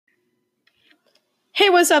Hey,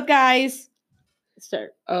 what's up, guys?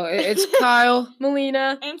 Start. Oh, it's Kyle.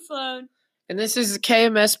 Melina. And Sloan. And this is the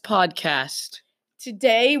KMS podcast.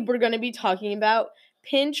 Today, we're going to be talking about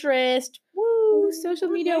Pinterest. Woo! Social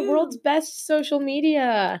media, world's best social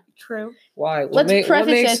media. True. Why? What makes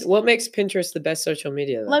Pinterest the best social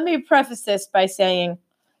media, though? Let me preface this by saying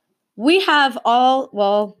we have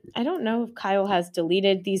all, I don't know if Kyle has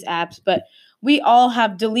deleted these apps, but we all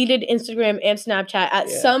have deleted Instagram and Snapchat at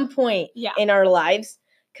some point in our lives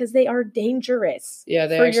because they are dangerous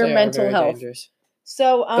for your mental health. Dangerous.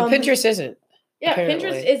 So, but Pinterest isn't. Yeah,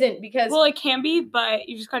 apparently. Pinterest isn't because... Well, it can be, but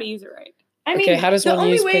you just got to use it right. I mean, how does one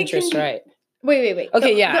use Pinterest right? Wait.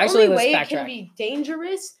 Okay, the actually, only let's way backtrack. It can be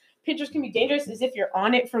dangerous. Pinterest can be dangerous is if you're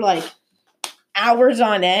on it for like hours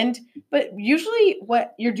on end. But usually,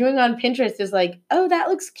 what you're doing on Pinterest is like, oh, that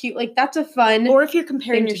looks cute. Like that's a fun. Or if you're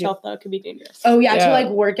comparing yourself, though, it could be dangerous. Oh yeah, to like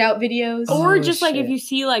workout videos. Or just like if you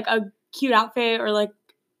see like a cute outfit or like.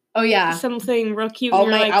 Oh yeah, something real cute. All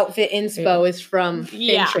my outfit inspo is from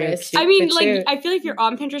Pinterest. I mean, like I feel like if you're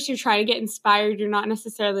on Pinterest, you're trying to get inspired. You're not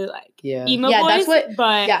necessarily like emo boys. That's what.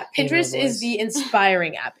 But Pinterest is the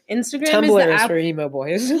inspiring app. Instagram Tumblr is the app for emo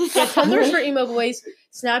boys. Tumblr is for emo boys.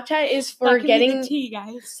 Snapchat is for getting tea,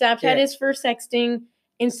 guys. Snapchat is for sexting.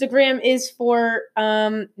 Instagram is for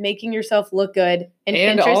making yourself look good, and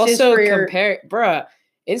Pinterest also is for compare, bruh.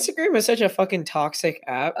 Instagram is such a fucking toxic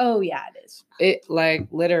app. Oh yeah, it is. It like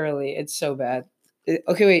literally, it's so bad.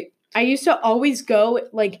 Okay, wait. I used to always go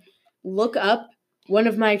like look up one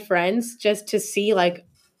of my friends just to see like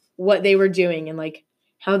what they were doing and like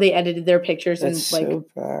how they edited their pictures. That's and like so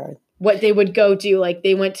bad. What they would go do. Like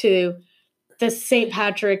they went to the St.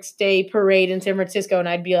 Patrick's Day parade in San Francisco, and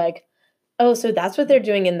I'd be like, oh, so that's what they're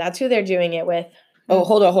doing, and that's who they're doing it with. Oh,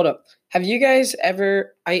 hold up. Have you guys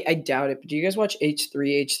ever, I doubt it, but do you guys watch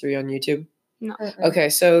H3 on YouTube? No. Okay,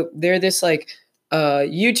 so they're this like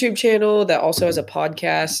YouTube channel that also has a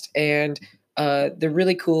podcast, and they're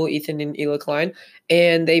really cool, Ethan and Ela Klein,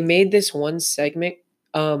 and they made this one segment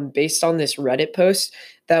based on this Reddit post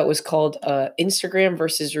that was called Instagram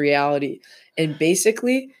versus reality. And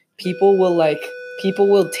basically, people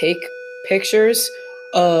will take pictures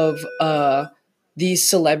of these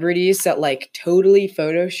celebrities that like totally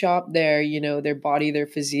Photoshop their, their body, their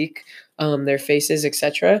physique, their faces,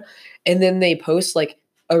 etc. And then they post like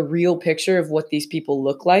a real picture of what these people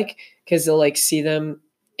look like because they'll like see them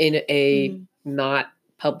in a not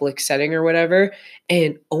public setting or whatever.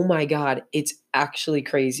 And oh my God, it's actually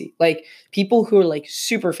crazy. Like people who are like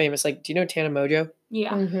super famous, like, do you know Tana Mojo?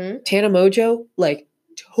 Yeah. Mm-hmm. Tana Mojo like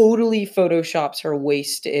totally Photoshops her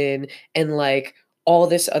waist in and like all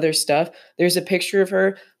this other stuff. There's a picture of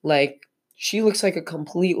her, like she looks like a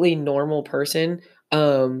completely normal person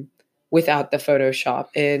without the Photoshop,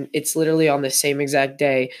 and it's literally on the same exact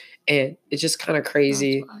day, and it's just kind of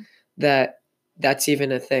crazy that's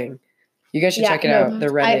even a thing. You guys should check it out. The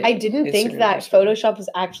Reddit. I didn't think that Photoshop was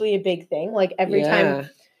actually a big thing. Like every time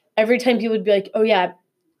people would be like, oh yeah,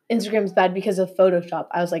 Instagram's bad because of Photoshop.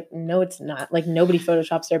 I was like, no, it's not. Like nobody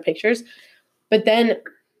Photoshops their pictures. But then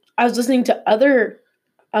I was listening to other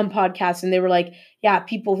podcasts, and they were like, yeah,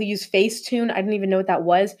 people who use Facetune, I didn't even know what that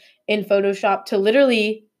was, in Photoshop to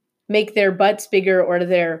literally make their butts bigger or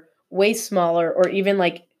their waist smaller or even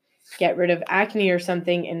like get rid of acne or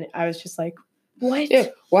something. And I was just like, what? Yeah,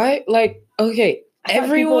 why? Like, okay,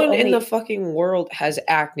 everyone in the fucking world has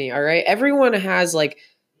acne, all right? Everyone has like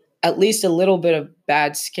at least a little bit of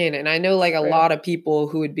bad skin. And I know like a lot of people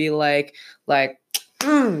who would be like,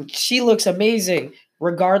 she looks amazing,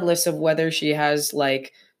 regardless of whether she has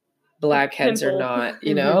like blackheads or not,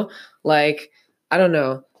 you know? Like, I don't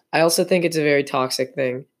know. I also think it's a very toxic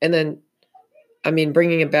thing. And then, I mean,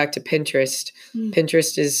 bringing it back to Pinterest,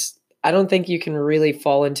 Pinterest is, I don't think you can really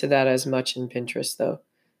fall into that as much in Pinterest though.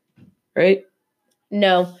 Right?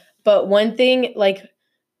 No, but one thing, like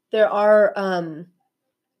there are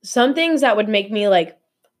some things that would make me like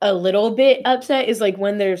a little bit upset is like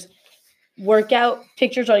when there's workout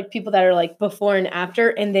pictures or like people that are like before and after,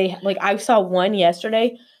 and they like, I saw one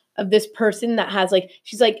yesterday of this person that has like,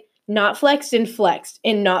 she's like not flexed and flexed,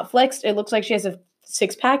 and not flexed, it looks like she has a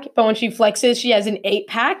 6-pack, but when she flexes she has an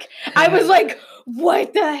 8-pack. I was like,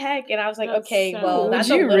 what the heck? And I was like, okay, well, that's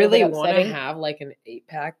would you really want to have like an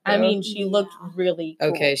 8-pack though? I mean, she looked really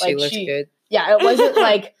cool. Okay, she looked good. Yeah, it wasn't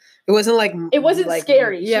like it wasn't like,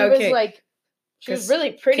 scary. Yeah, she was like, she was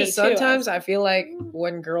really pretty too. Sometimes I feel like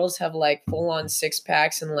when girls have like full on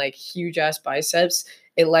 6-packs and like huge ass biceps,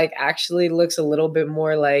 it like actually looks a little bit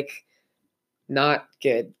more like not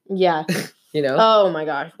good. Yeah. You know? Oh my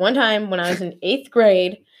gosh. One time when I was in 8th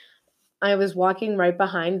grade, I was walking right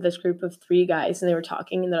behind this group of 3 guys, and they were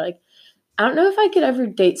talking, and they're like, I don't know if I could ever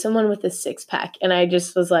date someone with a 6-pack. And I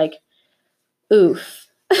just was like, oof.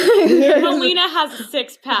 Melina has a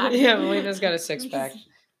 6-pack. Yeah, Melina's got a 6-pack.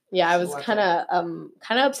 Yeah, I was kind of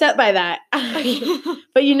upset by that.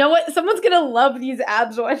 But you know what? Someone's gonna love these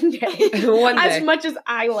abs one day. One day. As much as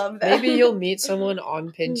I love them. Maybe you'll meet someone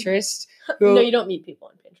on Pinterest. No, you don't meet people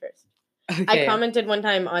on Pinterest. Okay. I commented one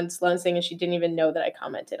time on Sloan's thing and she didn't even know that I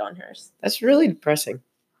commented on hers. That's really depressing.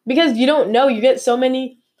 Because you don't know. You get so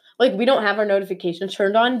many, like, we don't have our notifications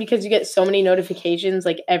turned on because you get so many notifications,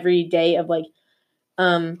 like, every day of, like,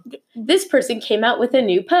 this person came out with a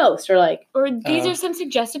new post, or like, or these are some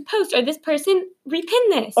suggested posts, or this person repin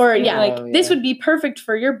this, or this would be perfect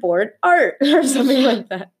for your board art, or something like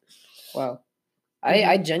that. Wow.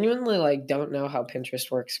 I genuinely like don't know how Pinterest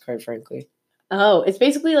works, quite frankly. Oh, it's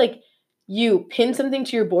basically like you pin something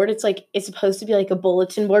to your board. It's like it's supposed to be like a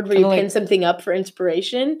bulletin board where Kinda you pin something up for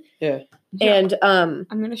inspiration. Yeah. And I'm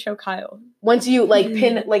gonna show Kyle. Once you like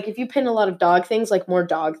pin, like if you pin a lot of dog things, like more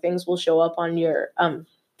dog things will show up on your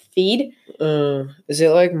feed. Is it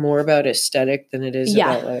like more about aesthetic than it is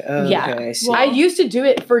about like okay, I see. Well, I used to do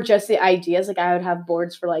it for just the ideas. Like I would have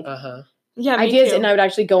boards for like ideas, and I would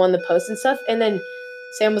actually go on the post and stuff. And then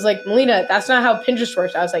Sam was like, Melina, that's not how Pinterest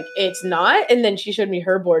works. I was like, it's not. And then she showed me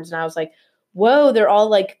her boards, and I was like, whoa, they're all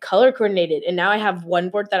like color coordinated. And now I have one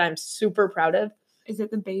board that I'm super proud of. Is it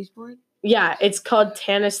the beige board? Yeah, it's called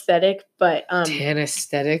Tan Aesthetic, but Tan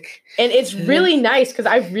Aesthetic, and it's really nice because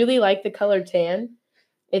I really like the color tan.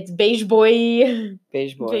 It's beige boy.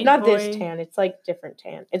 Beige boy. Not this tan. It's like different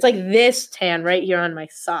tan. It's like this tan right here on my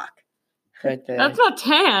sock. Right there. That's not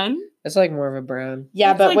tan. That's like more of a brown.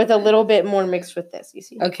 Yeah, It's but like, with a little bit more mixed with this. You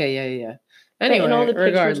see? Okay, yeah. Anyway, and all the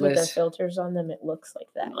pictures regardless. with their filters on them, it looks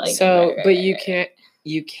like that. Like, So, but you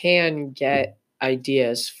can get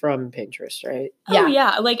ideas from Pinterest, right? Oh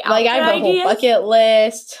yeah, like I have a whole bucket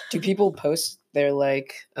list. Do people post their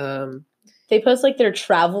like They post like their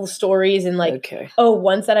travel stories and like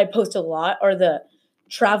ones that I post a lot are the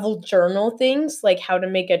travel journal things, like how to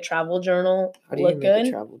make a travel journal look good. A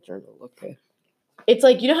travel journal look good? It's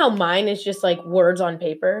like, you know how mine is just like words on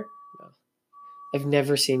paper? No. I've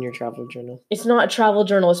never seen your travel journal. It's not a travel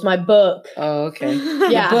journal, it's my book. Oh, okay.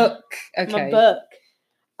 Yeah. Your book. Okay. My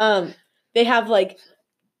book. They have like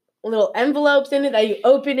little envelopes in it that you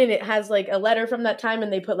open, and it has like a letter from that time,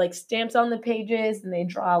 and they put like stamps on the pages, and they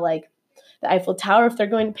draw like the Eiffel Tower if they're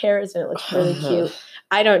going to Paris, and it looks really cute.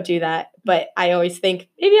 I don't do that, but I always think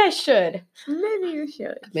maybe I should. Maybe you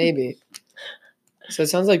should. Maybe. So it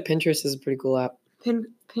sounds like Pinterest is a pretty cool app.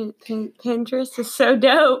 Pinterest is so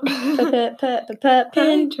dope.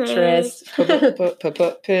 Pinterest.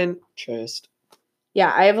 Pinterest.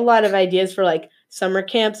 Yeah, I have a lot of ideas for like summer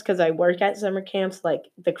camps because I work at summer camps, like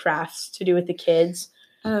the crafts to do with the kids.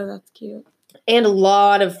 Oh, that's cute. And a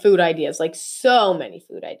lot of food ideas, like so many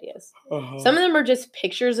food ideas. Uh-huh. Some of them are just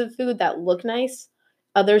pictures of food that look nice.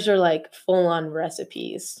 Others are like full-on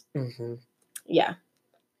recipes. Mm-hmm. Yeah.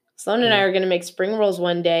 Sloan and I are going to make spring rolls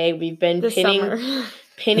one day. We've been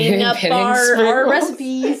pinning up our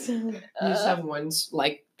recipes. You just have one's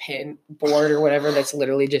like pin board or whatever that's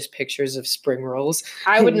literally just pictures of spring rolls.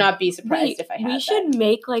 I would not be surprised if I had that. We should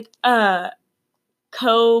make like a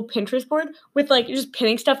Pinterest board with like just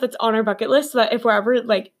pinning stuff that's on our bucket list so that if we're ever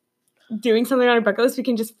like doing something on our bucket list, we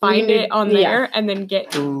can just find it on there and then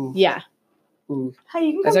get. Ooh. Yeah. Ooh.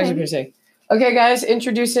 Hi, That's actually pretty sick. Okay, guys,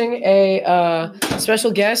 introducing a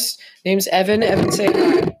special guest. Name's Evan. Evan, say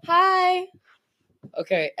hi. Hi.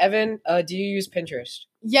 Okay, Evan, do you use Pinterest?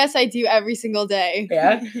 Yes, I do every single day.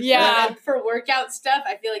 Yeah? Yeah. For workout stuff,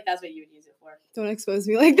 I feel like that's what you would use it for. Don't expose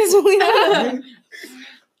me like this, Melina.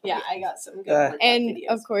 Yeah, I got some good workout and videos.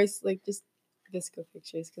 of course, like just Visco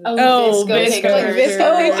pictures. Visco pictures. Like Visco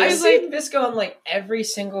I've pictures. seen Visco on like every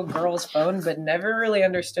single girl's phone, but never really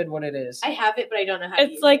understood what it is. I have it, but I don't know how to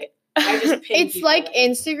use It's like it. I just pin It's people like with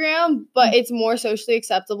it. Instagram, but it's more socially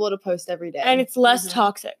acceptable to post every day. and it's less Mhm.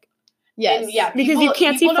 toxic. yes. And, yeah, Because people- you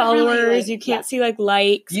can't see people don't followers, really, like, you can't see like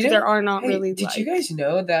likes. You know- There are not Hey, really. did likes. you guys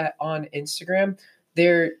know that on Instagram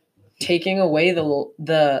they're taking away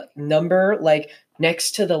the number like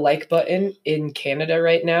next to the like button in Canada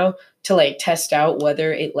right now to like test out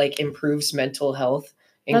whether it like improves mental health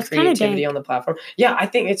and That's kinda creativity dank. on the platform. Yeah, I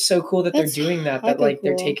think it's so cool that That's they're doing that. That hecka like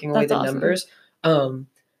they're cool. taking away That's the awesome. numbers.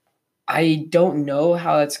 I don't know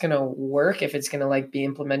how it's gonna work, if it's gonna like be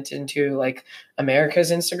implemented into like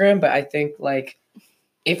America's Instagram, but I think like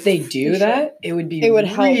if they do that, it would be It would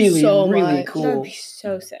help really, so really much. That cool. would be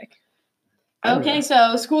so sick. I don't Okay, know.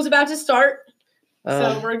 so school's about to start. So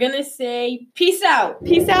Um, we're going to say peace out.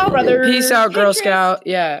 Peace out, brother. Peace out, Girl Pinterest. Scout.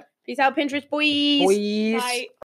 Yeah. Peace out, Pinterest boys. Boys. Bye.